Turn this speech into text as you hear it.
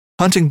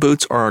Hunting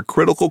boots are a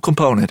critical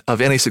component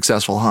of any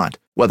successful hunt.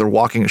 Whether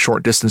walking a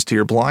short distance to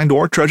your blind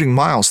or trudging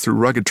miles through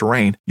rugged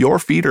terrain, your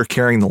feet are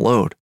carrying the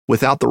load.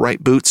 Without the right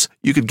boots,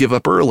 you could give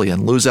up early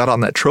and lose out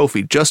on that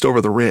trophy just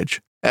over the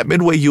ridge. At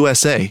Midway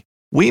USA,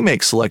 we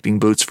make selecting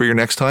boots for your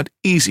next hunt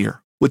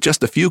easier. With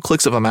just a few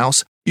clicks of a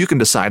mouse, you can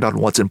decide on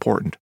what's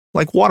important,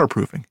 like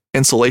waterproofing,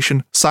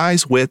 insulation,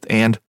 size, width,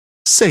 and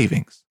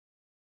savings.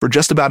 For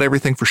just about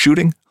everything for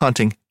shooting,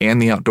 hunting,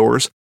 and the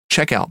outdoors,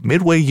 check out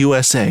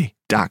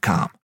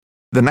MidwayUSA.com.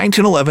 The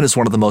 1911 is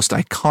one of the most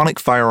iconic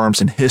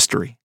firearms in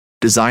history.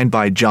 Designed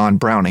by John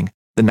Browning,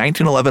 the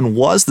 1911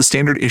 was the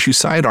standard issue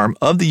sidearm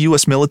of the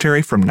U.S.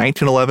 military from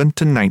 1911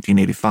 to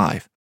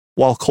 1985.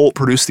 While Colt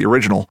produced the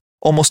original,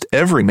 almost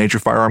every major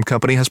firearm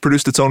company has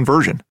produced its own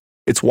version.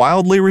 It's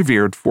wildly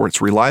revered for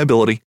its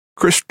reliability,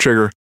 crisp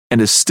trigger, and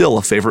is still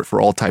a favorite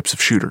for all types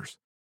of shooters.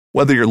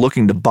 Whether you're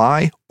looking to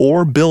buy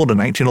or build a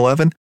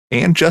 1911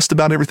 and just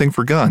about everything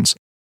for guns,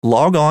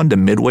 log on to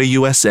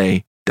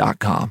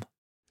MidwayUSA.com.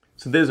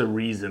 So there's a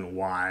reason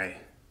why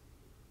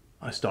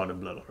I started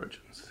Blood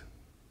Origins.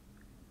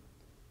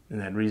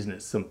 And that reason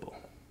is simple.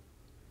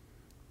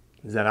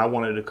 Is that I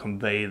wanted to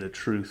convey the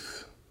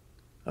truth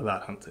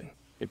about hunting.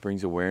 It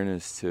brings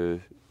awareness to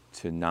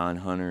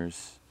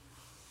non-hunters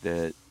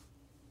that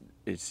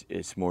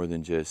it's more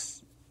than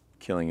just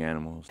killing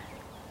animals.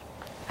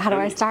 How do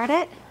I start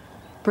it?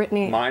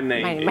 Brittany. My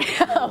name is...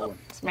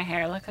 Does my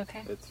hair look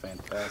okay? It's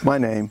fantastic. My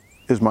name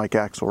is Mike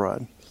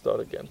Axelrod.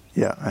 Start again.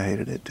 Yeah, I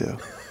hated it too.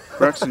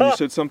 Braxton, you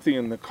said something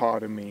in the car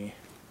to me.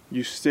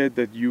 You said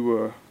that you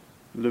were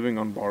living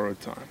on borrowed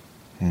time.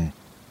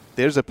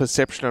 There's a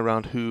perception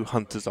around who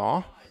hunters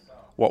are,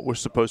 what we're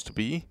supposed to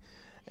be,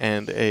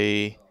 and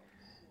a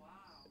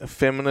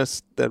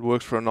feminist that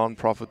works for a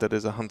non-profit that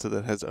is a hunter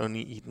that has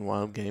only eaten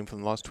wild game for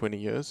the last 20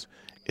 years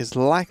is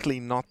likely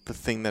not the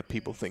thing that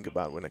people think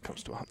about when it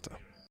comes to a hunter.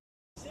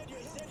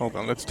 Hold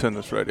on, let's turn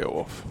this radio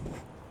off.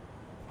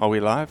 Are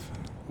we live?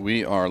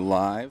 We are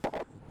live.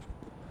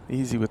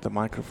 Easy with the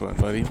microphone,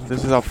 buddy.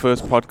 This is our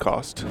first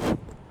podcast.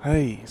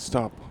 Hey,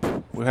 stop.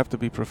 We have to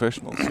be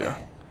professionals here.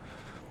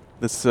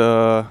 This,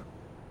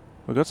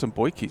 we got some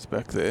boykies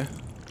back there.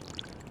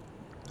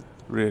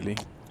 Really.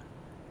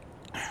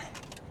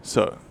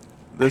 So,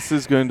 this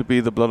is going to be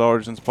the Blood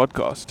Origins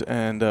podcast,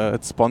 and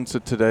it's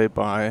sponsored today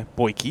by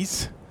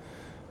Boykies,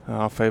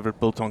 our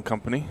favorite biltong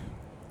company.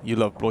 You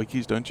love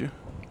Boykies, don't you?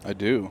 I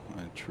do.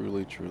 I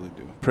truly, truly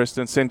do.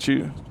 Preston sent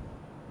you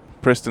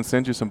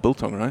some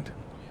biltong, right?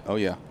 Oh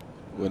yeah.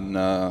 When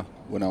I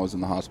was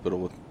in the hospital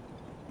with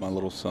my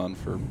little son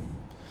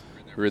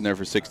we were in there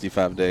for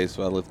 65 days,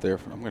 so I lived there.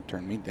 I'm going to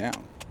turn me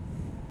down.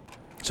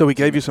 So we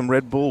gave you some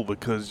Red Bull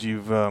because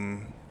you've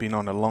been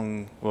on a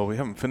long... Well, we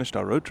haven't finished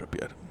our road trip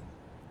yet.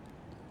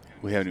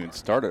 We haven't even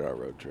started our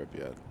road trip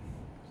yet.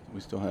 We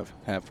still have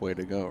halfway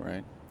to go,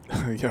 right?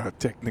 Yeah,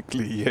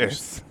 technically,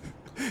 yes.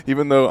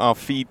 Even though our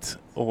feet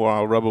or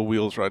our rubber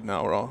wheels right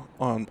now are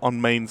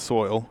on main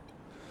soil,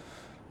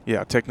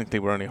 yeah, technically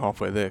we're only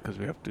halfway there because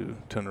we have to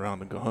turn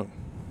around and go home.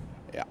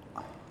 Yeah.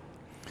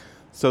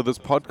 So this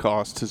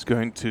podcast is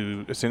going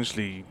to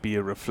essentially be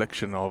a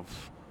reflection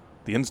of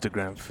the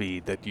Instagram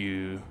feed that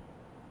you,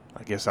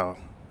 I guess our,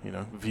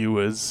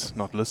 viewers,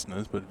 not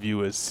listeners, but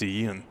viewers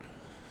see, and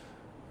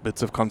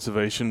bits of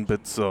conservation,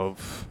 bits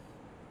of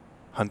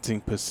hunting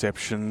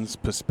perceptions,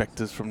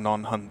 perspectives from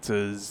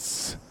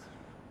non-hunters,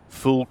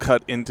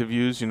 full-cut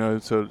interviews,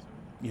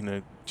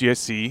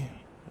 Jesse,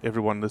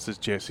 everyone, this is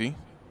Jesse.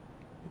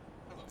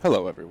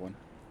 Hello, everyone.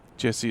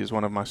 Jesse is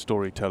one of my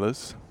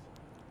storytellers,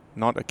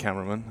 not a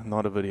cameraman,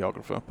 not a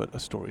videographer, but a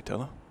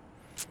storyteller.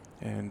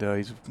 And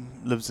he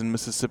lives in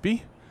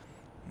Mississippi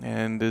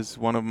and is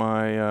one of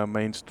my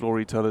main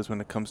storytellers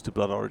when it comes to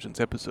Blood Origins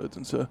episodes.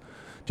 And so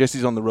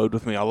Jesse's on the road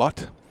with me a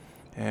lot.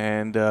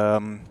 And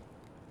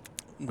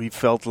we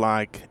felt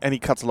like, and he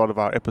cuts a lot of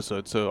our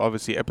episodes. So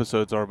obviously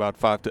episodes are about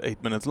 5 to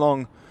 8 minutes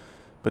long.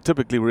 But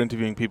typically we're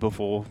interviewing people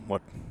for,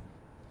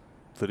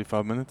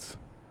 35 minutes?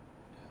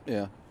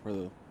 Yeah, for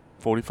the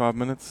 45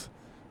 minutes.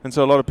 And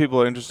so a lot of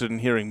people are interested in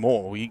hearing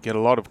more. We get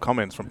a lot of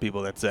comments from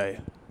people that say,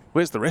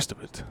 where's the rest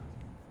of it?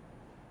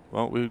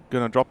 Well, we're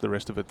going to drop the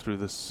rest of it through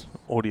this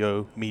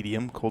audio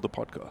medium called a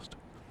podcast.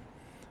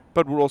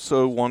 But we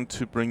also want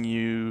to bring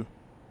you,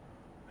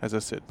 as I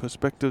said,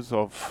 perspectives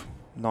of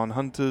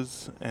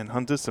non-hunters and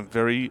hunters, some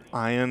very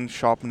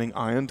sharpening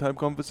iron type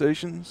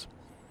conversations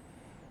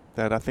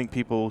that I think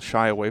people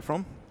shy away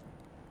from.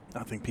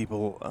 I think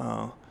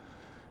people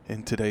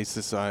in today's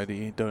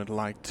society don't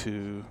like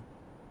to...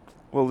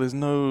 Well, there's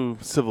no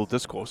civil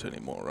discourse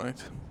anymore,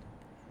 right?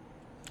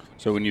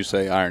 So when you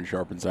say iron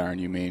sharpens iron,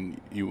 you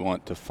mean you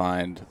want to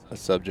find a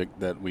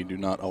subject that we do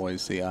not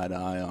always see eye to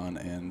eye on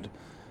and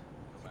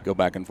go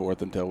back and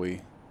forth until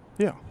we...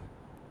 Yeah.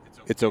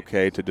 It's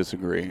okay to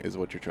disagree, is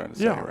what you're trying to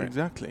say, right? Yeah,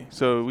 exactly.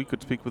 So we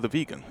could speak with a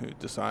vegan who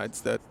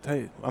decides that,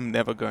 hey, I'm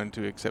never going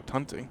to accept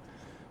hunting,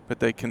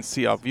 but they can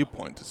see our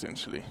viewpoint,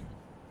 essentially.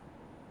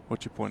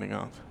 What you're pointing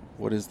out.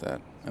 What is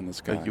that in the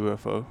sky? A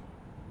UFO.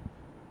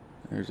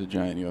 There's a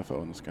giant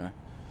UFO in the sky.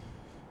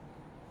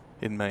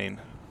 In Maine.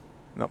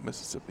 not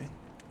Mississippi.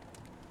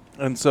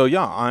 And so,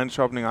 yeah, iron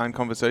sharpening iron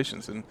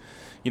conversations. And,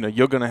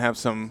 you're going to have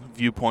some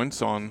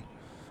viewpoints on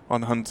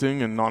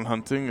hunting and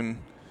non-hunting, and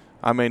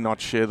I may not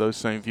share those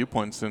same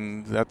viewpoints,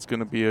 and that's going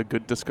to be a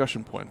good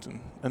discussion point.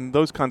 And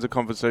those kinds of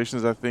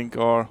conversations, I think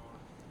they're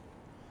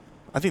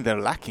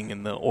lacking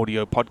in the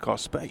audio podcast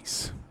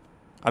space.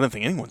 I don't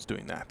think anyone's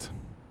doing that.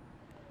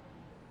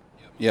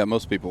 Yeah,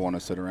 most people want to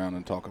sit around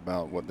and talk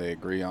about what they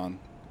agree on.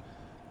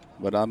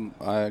 But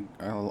I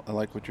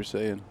like what you're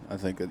saying. I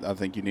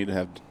think you need to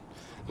have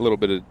a little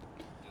bit of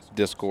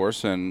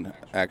discourse and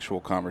actual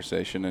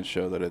conversation and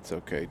show that it's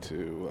okay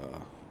to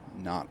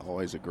not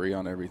always agree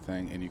on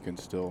everything, and you can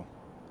still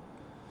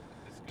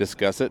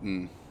discuss it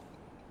and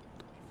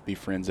be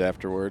friends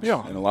afterwards.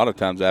 Yeah. And a lot of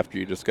times after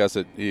you discuss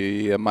it,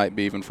 you might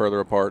be even further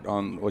apart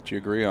on what you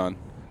agree on.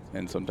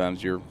 And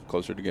sometimes you're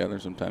closer together,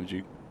 sometimes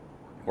you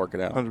work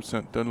it out.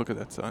 100%. Don't look at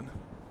that sign.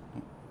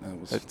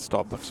 That It's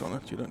Starbucks on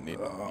it. You don't need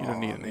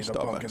any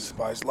Starbucks. pumpkin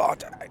spice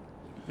latte.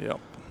 Yeah.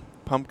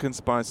 Pumpkin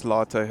spice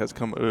latte has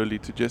come early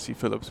to Jesse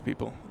Phillips,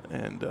 people.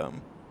 And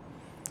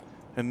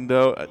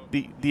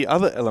the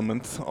other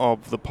element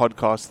of the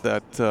podcast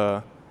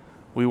that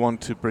we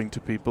want to bring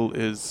to people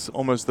is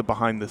almost the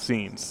behind the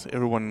scenes.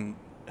 Everyone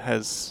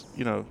has,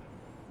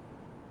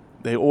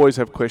 they always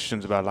have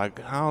questions about,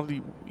 like, how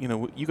do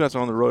you guys are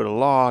on the road a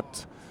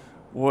lot.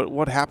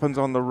 What happens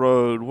on the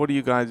road? What do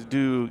you guys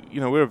do?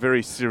 We're a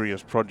very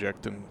serious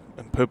project and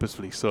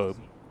purposefully so.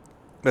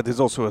 But there's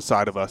also a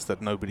side of us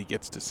that nobody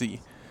gets to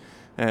see.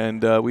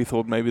 And we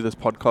thought maybe this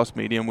podcast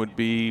medium would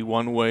be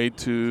one way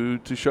to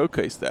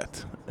showcase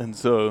that. And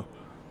so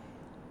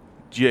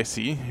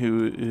Jesse,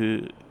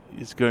 who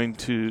is going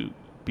to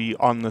be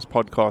on this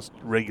podcast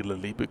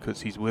regularly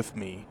because he's with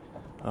me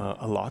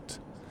a lot,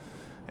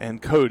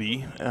 and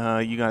Cody,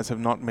 you guys have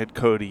not met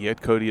Cody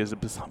yet. Cody is a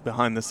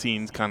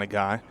behind-the-scenes kind of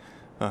guy,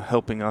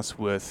 helping us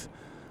with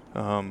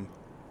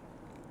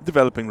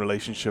developing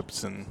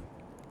relationships and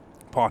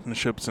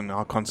partnerships and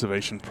our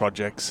conservation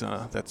projects.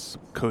 That's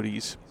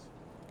Cody's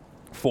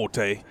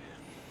forte.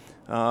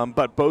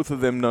 But both of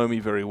them know me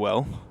very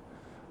well.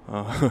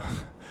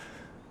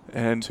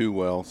 And too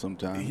well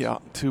sometimes. Yeah,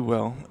 too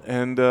well.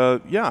 And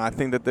I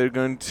think that they're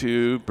going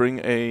to bring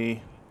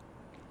a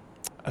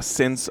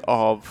sense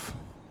of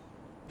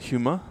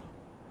humor,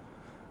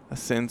 a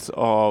sense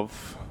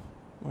of,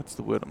 what's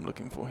the word I'm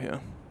looking for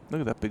here?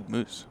 Look at that big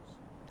moose.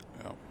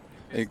 Yeah.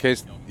 In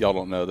case y'all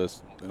don't know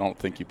this, I don't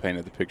think you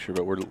painted the picture,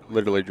 but we're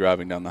literally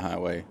driving down the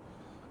highway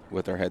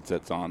with our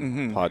headsets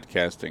on,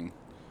 podcasting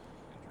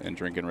and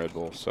drinking Red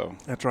Bull. So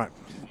that's right.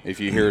 If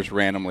you hear us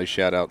randomly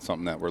shout out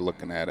something that we're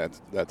looking at,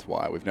 that's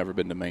why. We've never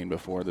been to Maine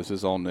before. This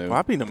is all new. Well,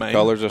 I've been to Maine.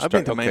 Colors are I've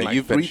been to Maine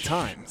like 3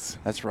 times.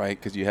 That's right,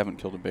 because you haven't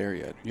killed a bear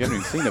yet. You haven't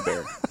even seen a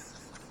bear.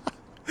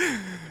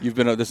 You've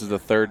been. This is the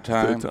third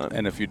time.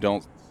 And if you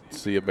don't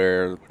see a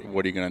bear,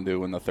 what are you going to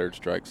do when the third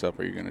strike's up?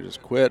 Are you going to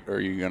just quit, or are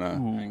you going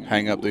to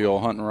hang up the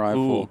old hunting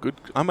rifle? Ooh, good.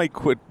 I might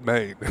quit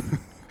Maine.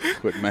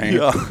 Quit Maine.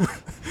 Yeah.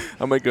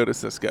 I might go to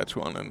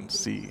Saskatchewan and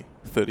see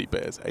 30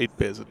 bears, 8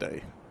 bears a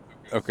day.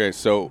 Okay,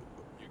 so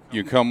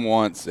you come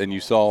once and you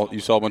saw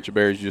a bunch of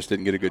bears. You just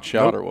didn't get a good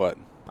shot, or what?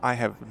 I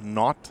have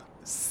not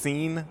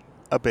seen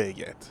a bear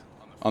yet.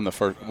 On the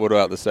first, what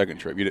about the second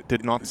trip? You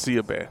did not see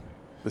a bear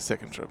the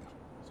second trip.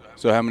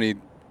 So how many?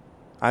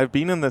 I've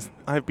been in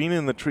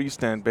the tree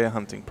stand bear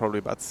hunting probably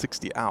about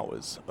 60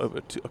 hours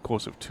over a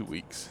course of 2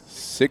 weeks.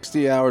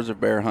 60 hours of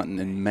bear hunting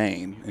in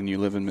Maine, and you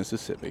live in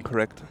Mississippi.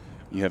 Correct.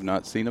 You have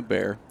not seen a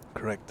bear.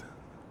 Correct.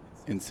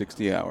 In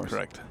 60 hours.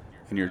 Correct.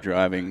 And you're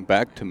driving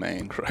back to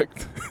Maine.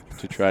 Correct.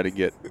 To try to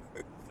get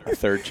a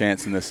third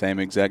chance in the same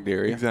exact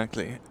area.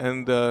 Exactly.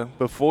 And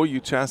before you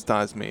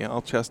chastise me,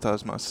 I'll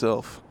chastise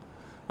myself.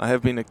 I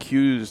have been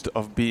accused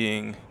of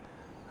being,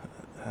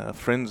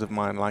 friends of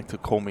mine like to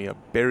call me a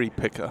berry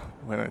picker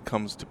when it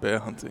comes to bear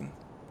hunting.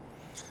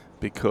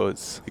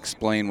 Because...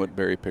 Explain what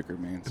berry picker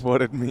means.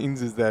 What it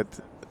means is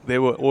that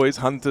there were always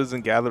hunters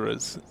and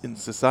gatherers in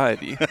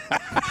society.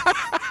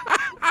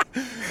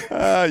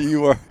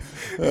 You are...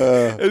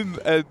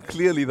 And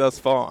clearly thus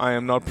far I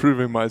am not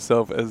proving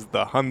myself as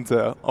the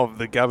hunter of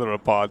the gatherer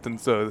part, and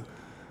so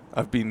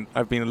I've been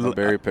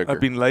berry picker.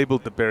 I've been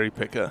labeled the berry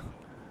picker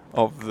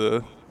of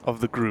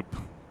the group,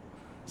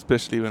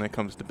 especially when it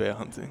comes to bear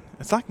hunting.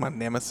 It's like my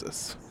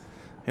nemesis.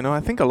 I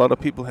think a lot of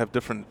people have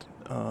different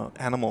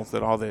animals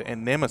that are their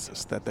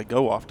nemesis that they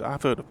go after.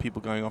 I've heard of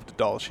people going after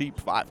Dall sheep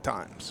 5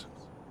 times.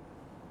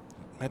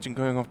 Imagine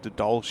going after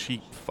Dall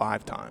sheep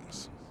 5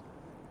 times.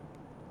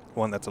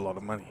 One, that's a lot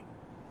of money.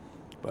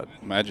 But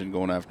imagine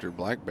going after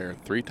black bear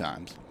 3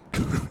 times.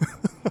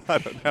 I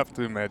don't have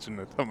to imagine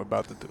it. I'm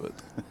about to do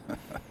it.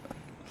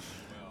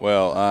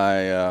 Well,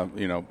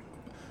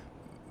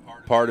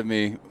 part of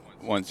me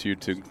wants you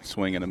to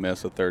swing and a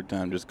miss a 3rd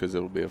time just because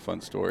it'll be a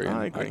fun story.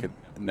 I agree. I could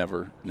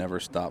never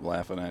stop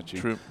laughing at you.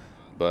 True.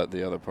 But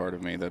the other part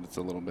of me that it's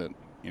a little bit,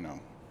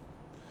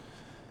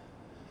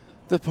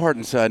 the part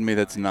inside me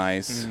that's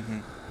nice,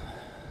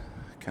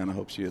 kind of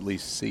hopes you at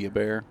least see a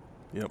bear.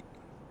 Yep.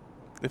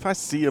 If I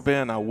see a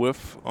bear and I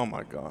whiff, oh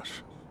my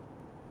gosh.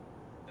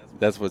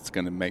 That's what's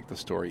going to make the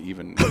story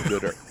even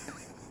gooder.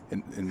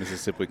 In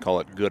Mississippi, we call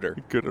it gooder.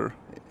 Gooder.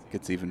 It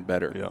gets even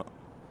better. Yeah.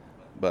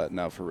 But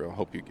no, for real.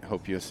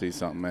 Hope you see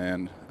something,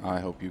 man. I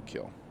hope you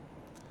kill.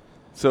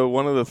 So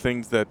one of the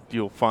things that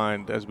you'll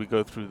find as we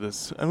go through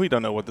this, and we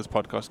don't know what this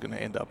podcast is going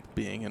to end up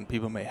being, and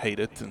people may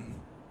hate it, and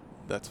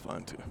that's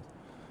fine too.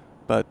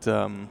 But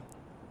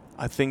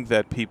I think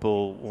that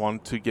people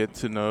want to get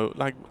to know,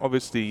 like,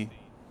 obviously,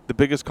 the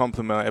biggest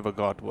compliment I ever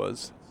got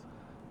was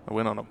I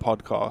went on a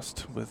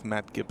podcast with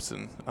Matt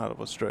Gibson out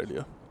of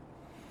Australia.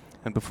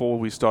 And before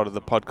we started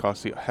the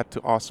podcast, he had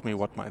to ask me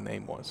what my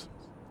name was,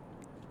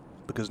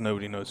 because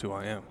nobody knows who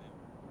I am.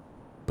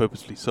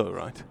 Purposely so,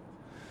 right?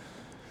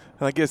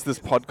 And I guess this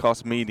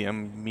podcast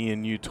medium, me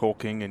and you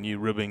talking and you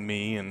ribbing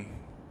me and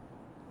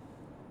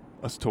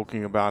us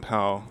talking about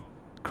how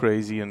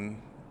crazy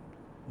and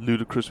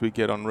ludicrous we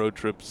get on road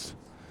trips,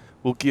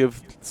 will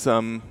give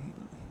some,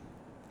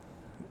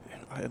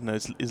 I don't know,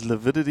 is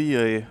lividity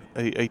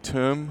a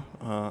term?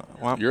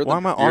 Why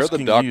am I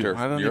asking you?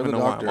 I don't even know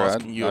why I'm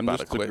asking you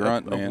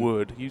about a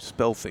word. You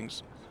spell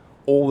things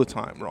all the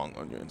time wrong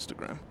on your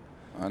Instagram.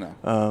 I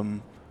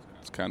know.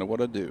 It's kind of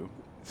what I do.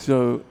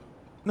 So,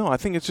 no, I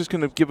think it's just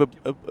going to give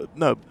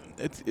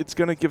it's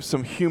going to give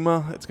some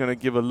humor. It's going to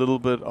give a little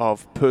bit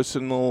of a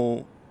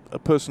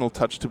personal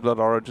touch to Blood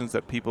Origins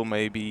that people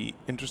may be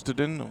interested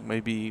in or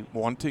maybe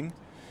wanting.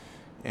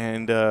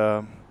 And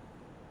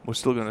we're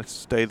still going to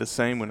stay the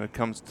same when it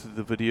comes to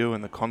the video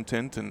and the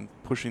content and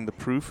pushing the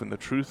proof and the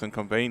truth and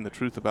conveying the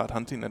truth about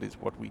hunting. That is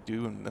what we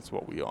do, and that's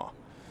what we are.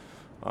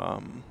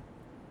 And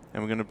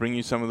we're going to bring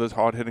you some of those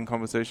hard-hitting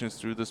conversations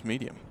through this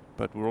medium.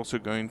 But we're also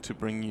going to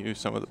bring you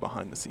some of the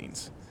behind the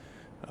scenes.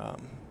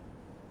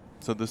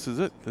 So this is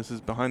it. This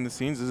is behind the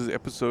scenes. This is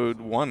episode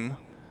 1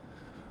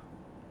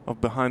 of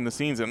behind the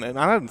scenes. And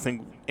I don't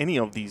think any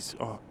of these...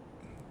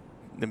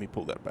 let me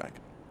pull that back.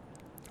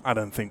 I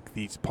don't think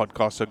these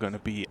podcasts are going to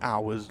be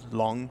hours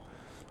long.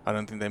 I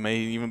don't think they may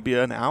even be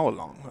an hour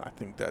long. I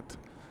think that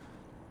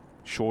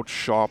short,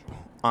 sharp,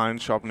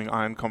 iron-sharpening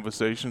iron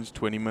conversations,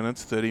 20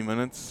 minutes, 30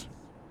 minutes.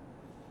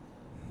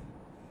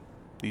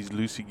 These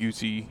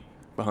loosey-goosey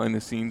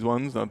behind-the-scenes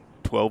ones are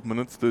 12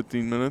 minutes,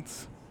 13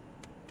 minutes.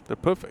 They're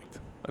perfect.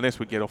 Unless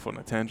we get off on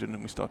a tangent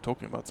and we start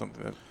talking about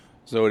something that...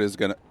 So it's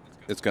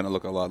gonna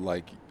look a lot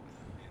like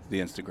the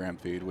Instagram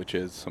feed, which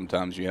is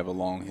sometimes you have a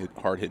long,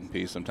 hard-hitting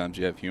piece, sometimes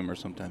you have humor,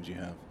 sometimes you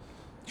have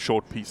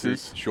short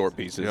pieces. Yep.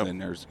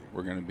 And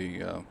we're gonna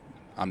be.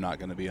 I'm not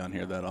gonna be on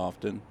here that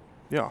often.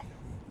 Yeah.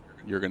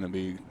 You're gonna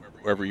be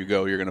wherever you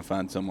go. You're gonna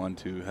find someone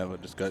to have a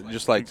discussion,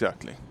 just like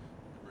exactly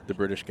the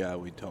British guy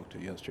we talked to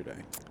yesterday.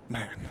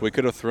 Man, we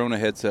could have thrown a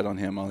headset on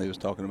him while he was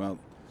talking about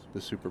the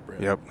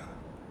Superbred. Yep,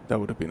 that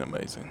would have been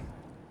amazing.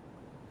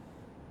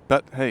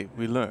 But hey,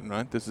 we learn,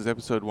 right? This is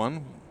episode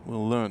 1.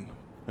 We'll learn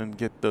and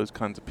get those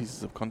kinds of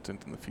pieces of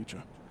content in the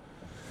future.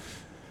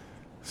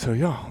 So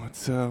yeah,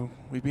 it's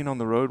we've been on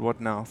the road,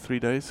 what now, 3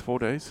 days, 4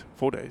 days?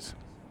 4 days.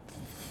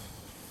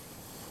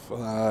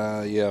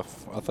 Yeah,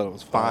 I thought it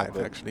was 5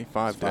 actually,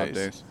 5 days. 5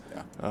 days,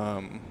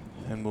 yeah.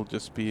 And we'll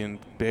just be in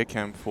bear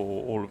camp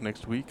for all of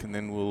next week, and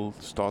then we'll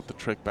start the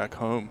trek back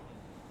home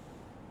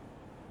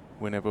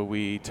whenever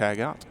we tag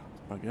out,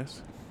 I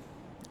guess.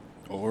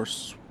 Or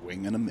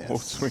swing and a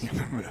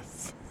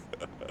miss.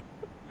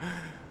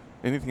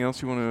 Anything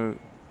else you want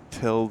to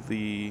tell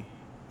the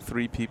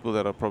 3 people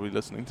that are probably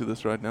listening to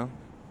this right now?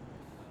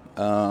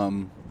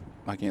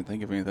 I can't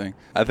think of anything.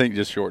 I think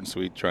just short and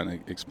sweet, trying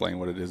to explain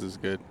what it is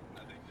good.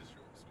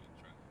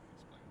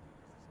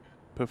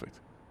 Perfect.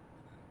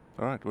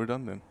 All right, we're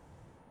done then.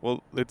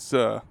 Well, let's...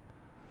 so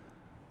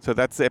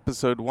that's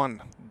episode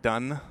 1.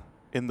 Done,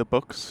 in the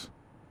books.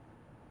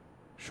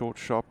 Short,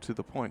 sharp, to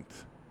the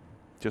point.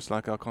 Just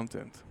like our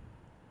content.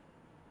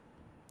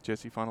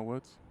 Jesse, final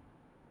words?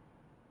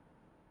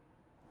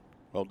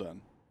 Well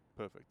done.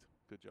 Perfect.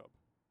 Good job.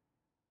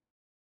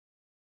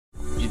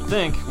 You'd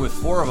think, with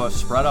 4 of us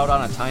spread out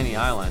on a tiny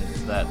island,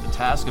 that the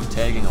task of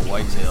tagging a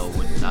whitetail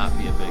would not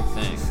be a big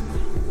thing.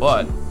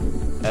 But,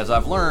 as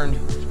I've learned,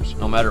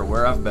 no matter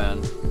where I've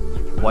been,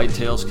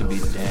 whitetails can be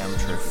damn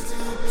tricky.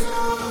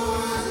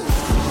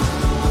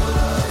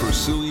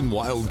 Pursuing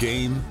wild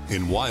game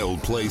in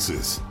wild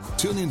places.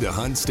 Tune in to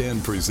Hunt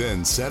Stand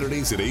Presents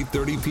Saturdays at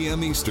 8:30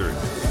 p.m. Eastern.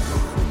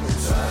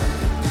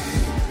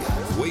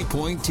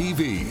 Waypoint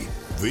TV,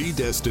 the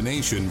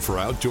destination for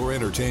outdoor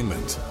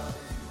entertainment.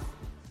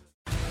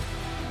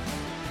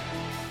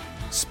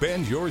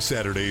 Spend your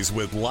Saturdays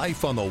with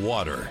life on the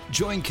water.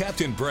 Join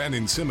Captain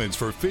Brandon Simmons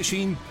for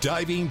fishing,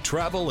 diving,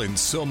 travel, and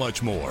so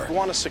much more. You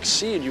want to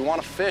succeed, you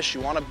want to fish,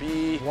 you want to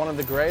be one of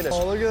the greatest.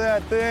 Oh, look at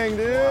that thing,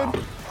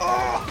 dude.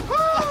 Wow.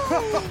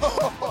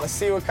 Oh. Let's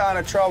see what kind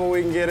of trouble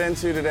we can get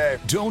into today.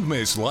 Don't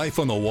miss Life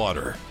on the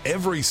Water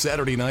every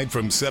Saturday night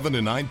from 7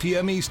 to 9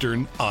 p.m.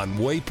 Eastern on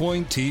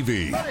Waypoint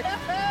TV.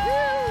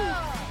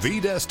 The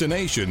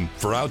destination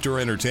for outdoor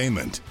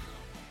entertainment.